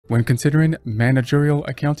When considering managerial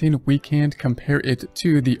accounting, we can compare it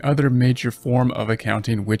to the other major form of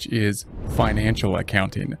accounting, which is financial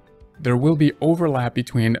accounting. There will be overlap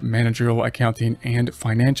between managerial accounting and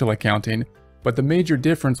financial accounting, but the major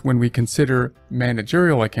difference when we consider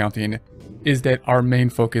managerial accounting is that our main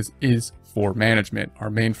focus is for management. Our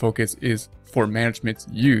main focus is for management's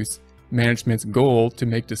use, management's goal to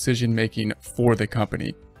make decision making for the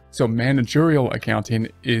company. So managerial accounting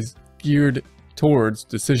is geared towards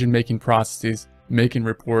decision-making processes, making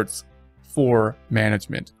reports for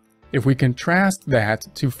management. If we contrast that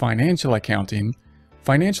to financial accounting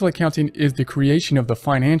is the creation of the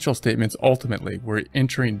financial statements ultimately. We're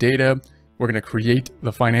entering data, we're going to create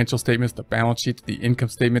the financial statements, the balance sheet, the income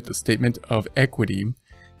statement, the statement of equity,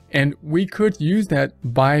 and we could use that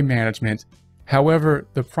by management. However,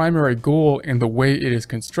 the primary goal and the way it is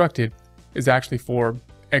constructed is actually for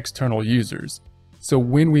external users. So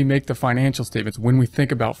when we make the financial statements, when we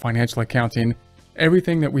think about financial accounting,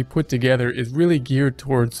 everything that we put together is really geared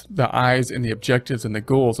towards the eyes and the objectives and the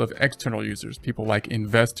goals of external users, people like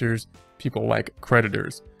investors, people like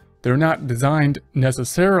creditors. They're not designed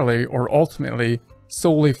necessarily or ultimately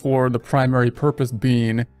solely for the primary purpose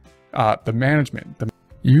being the management.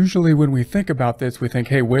 Usually when we think about this, we think,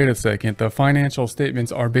 hey, wait a second, the financial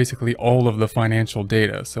statements are basically all of the financial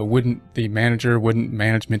data. So wouldn't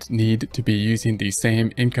management need to be using the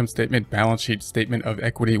same income statement, balance sheet, statement of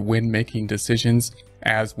equity when making decisions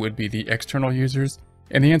as would be the external users?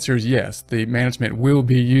 And the answer is yes, the management will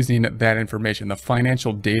be using that information. The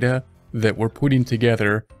financial data that we're putting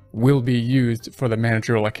together will be used for the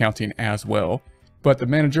managerial accounting as well. But the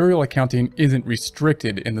managerial accounting isn't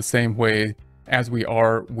restricted in the same way as we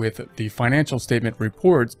are with the financial statement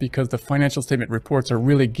reports, because the financial statement reports are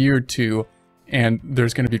really geared to, and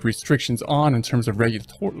there's going to be restrictions on in terms of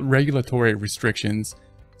regulatory restrictions,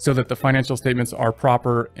 so that the financial statements are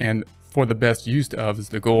proper and for the best use of is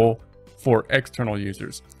the goal for external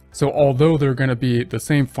users. So although they're going to be the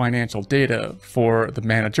same financial data for the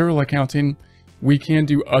managerial accounting, we can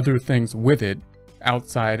do other things with it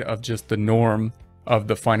outside of just the norm of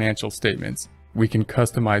the financial statements. We can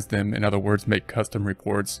customize them, in other words, make custom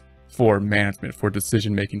reports for management, for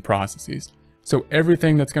decision-making processes. So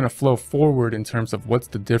everything that's going to flow forward in terms of what's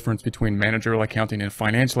the difference between managerial accounting and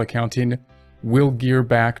financial accounting will gear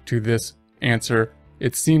back to this answer.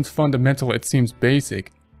 It seems fundamental, it seems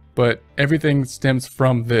basic, but everything stems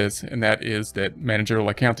from this, and that is that managerial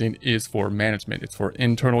accounting is for management. It's for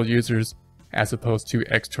internal users as opposed to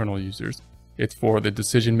external users. It's for the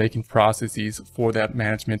decision-making processes for that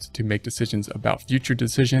management to make decisions about future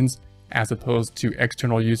decisions, as opposed to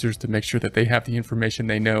external users to make sure that they have the information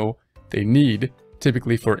they know they need,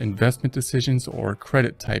 typically for investment decisions or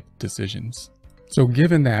credit type decisions. So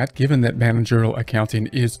given that managerial accounting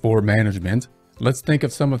is for management, let's think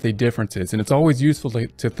of some of the differences. And it's always useful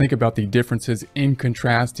to think about the differences in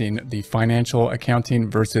contrasting the financial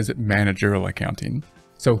accounting versus managerial accounting.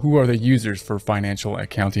 So who are the users for financial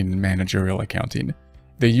accounting and managerial accounting?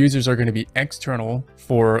 The users are going to be external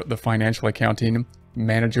for the financial accounting.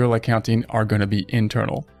 Managerial accounting are going to be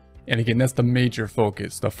internal. And again, that's the major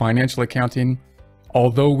focus. The financial accounting,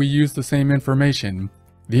 although we use the same information,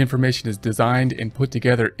 the information is designed and put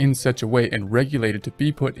together in such a way and regulated to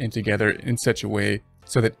be put in together in such a way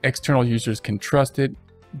so that external users can trust it,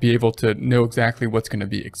 be able to know exactly what's going to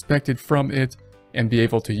be expected from it, and be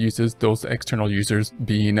able to use those external users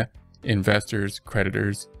being investors,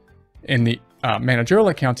 creditors. In the managerial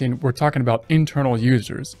accounting, we're talking about internal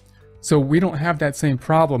users. So we don't have that same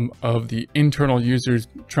problem of the internal users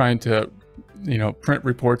trying to, print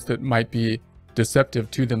reports that might be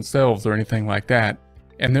deceptive to themselves or anything like that.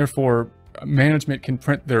 And therefore, management can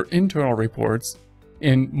print their internal reports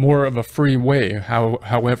in more of a free way,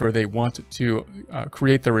 however they want to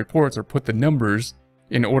create their reports or put the numbers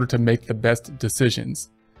in order to make the best decisions.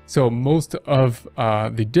 So most of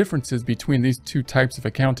the differences between these two types of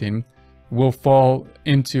accounting will fall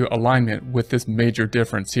into alignment with this major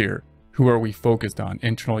difference here. Who are we focused on,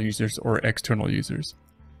 internal users or external users?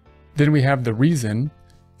 Then we have the reason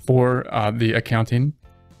for the accounting.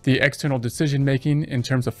 The external decision making in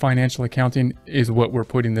terms of financial accounting is what we're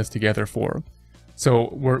putting this together for. So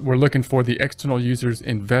we're looking for the external users,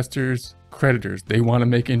 investors, creditors. They want to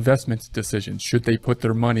make investment decisions. Should they put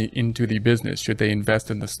their money into the business? Should they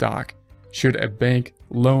invest in the stock? Should a bank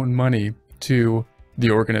loan money to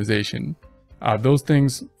the organization? Those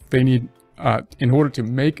things they need, in order to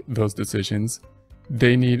make those decisions,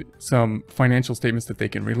 they need some financial statements that they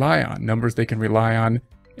can rely on, numbers they can rely on,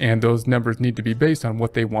 and those numbers need to be based on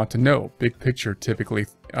what they want to know. Big picture, typically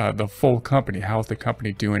the full company. How's the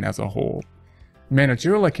company doing as a whole?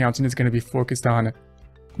 Managerial accounting is going to be focused on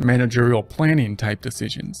managerial planning type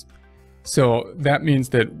decisions. So that means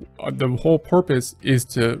that the whole purpose is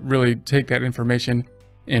to really take that information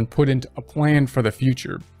and put into a plan for the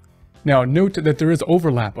future. Now, note that there is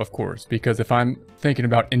overlap, of course, because if I'm thinking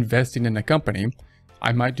about investing in a company,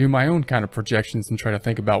 I might do my own kind of projections and try to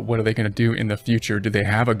think about what are they going to do in the future. Do they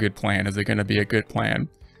have a good plan? Is it going to be a good plan?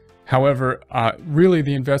 However, really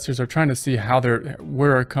the investors are trying to see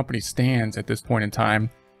where a company stands at this point in time.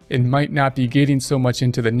 It might not be getting so much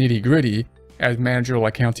into the nitty-gritty as managerial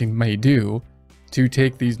accounting may do, to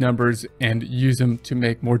take these numbers and use them to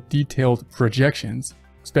make more detailed projections,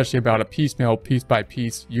 especially about a piecemeal, piece by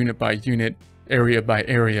piece, unit by unit, area by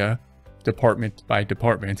area, department by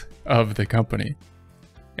department of the company.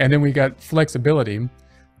 And then we got flexibility.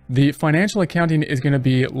 The financial accounting is going to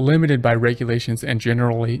be limited by regulations and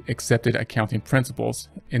generally accepted accounting principles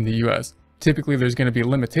in the US. Typically, there's going to be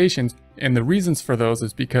limitations, and the reasons for those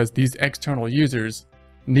is because these external users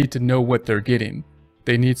need to know what they're getting.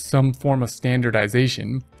 They need some form of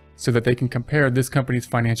standardization so that they can compare this company's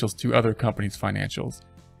financials to other companies' financials.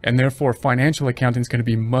 And therefore, financial accounting is going to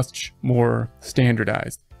be much more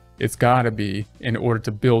standardized. It's got to be in order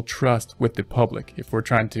to build trust with the public. If we're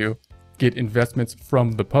trying to get investments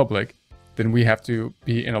from the public, then we have to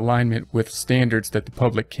be in alignment with standards that the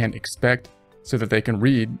public can expect so that they can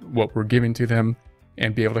read what we're giving to them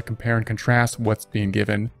and be able to compare and contrast what's being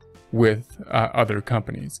given with other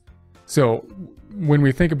companies. So when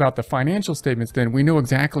we think about the financial statements, then we know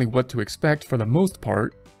exactly what to expect for the most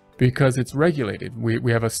part because it's regulated.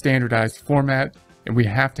 We have a standardized format, and we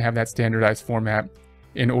have to have that standardized format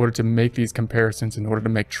in order to make these comparisons, in order to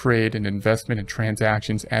make trade and investment and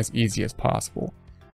transactions as easy as possible.